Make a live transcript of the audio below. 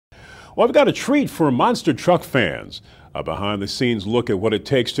Well, I've got a treat for monster truck fans. A behind-the-scenes look at what it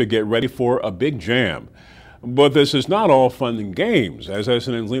takes to get ready for a big jam. But this is not all fun and games. As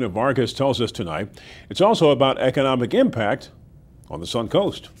SNN's Lena Vargas tells us tonight, it's also about economic impact on the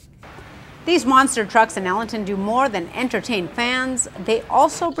Suncoast. These monster trucks in Allenton do more than entertain fans. They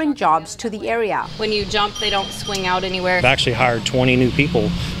also bring jobs to the area. When you jump, they don't swing out anywhere. I've actually hired 20 new people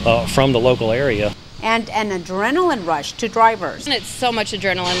from the local area. And an adrenaline rush to drivers. And it's so much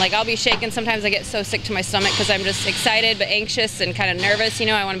adrenaline. Like, I'll be shaking. Sometimes I get so sick to my stomach because I'm just excited but anxious and kind of nervous. You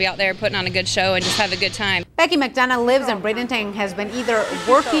know, I want to be out there putting on a good show and just have a good time. Becky McDonough lives in Bradenton and has been either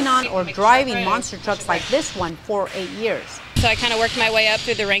working on or driving monster trucks like this one for 8 years. So I kind of worked my way up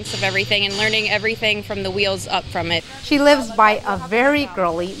through the ranks of everything and learning everything from the wheels up from it. She lives by a very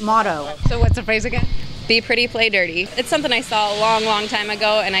girly motto. So what's the phrase again? Be pretty, play dirty. It's something I saw a long, long time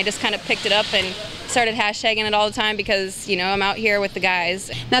ago, and I just kind of picked it up and started hashtagging it all the time because, you know, I'm out here with the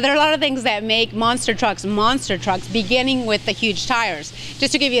guys. Now, there are a lot of things that make monster trucks, beginning with the huge tires.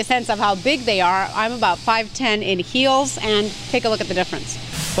 Just to give you a sense of how big they are, I'm about 5'10" in heels, and take a look at the difference.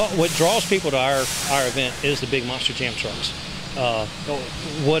 Well, what draws people to our event is the big monster jam trucks.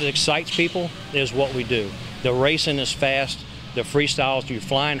 What excites people is what we do. The racing is fast. The freestyles, you're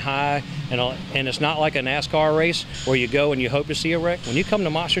flying high, and it's not like a NASCAR race where you go and you hope to see a wreck. When you come to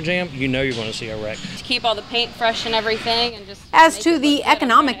Monster Jam, you know you're going to see a wreck. To keep all the paint fresh and everything. And just as to the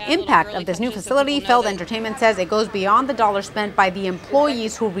economic impact of this new facility, Feld Entertainment says it goes beyond the dollar spent by the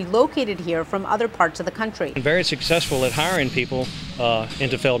employees who relocated here from other parts of the country. Very successful at hiring people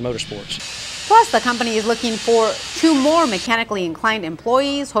into Feld Motorsports. Plus, the company is looking for 2 more mechanically inclined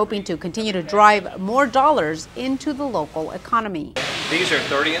employees, hoping to continue to drive more dollars into the local economy. These are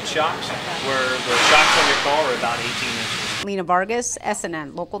 30-inch shocks, where the shocks on your car are about 18 inches. Lena Vargas,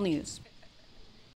 SNN Local News.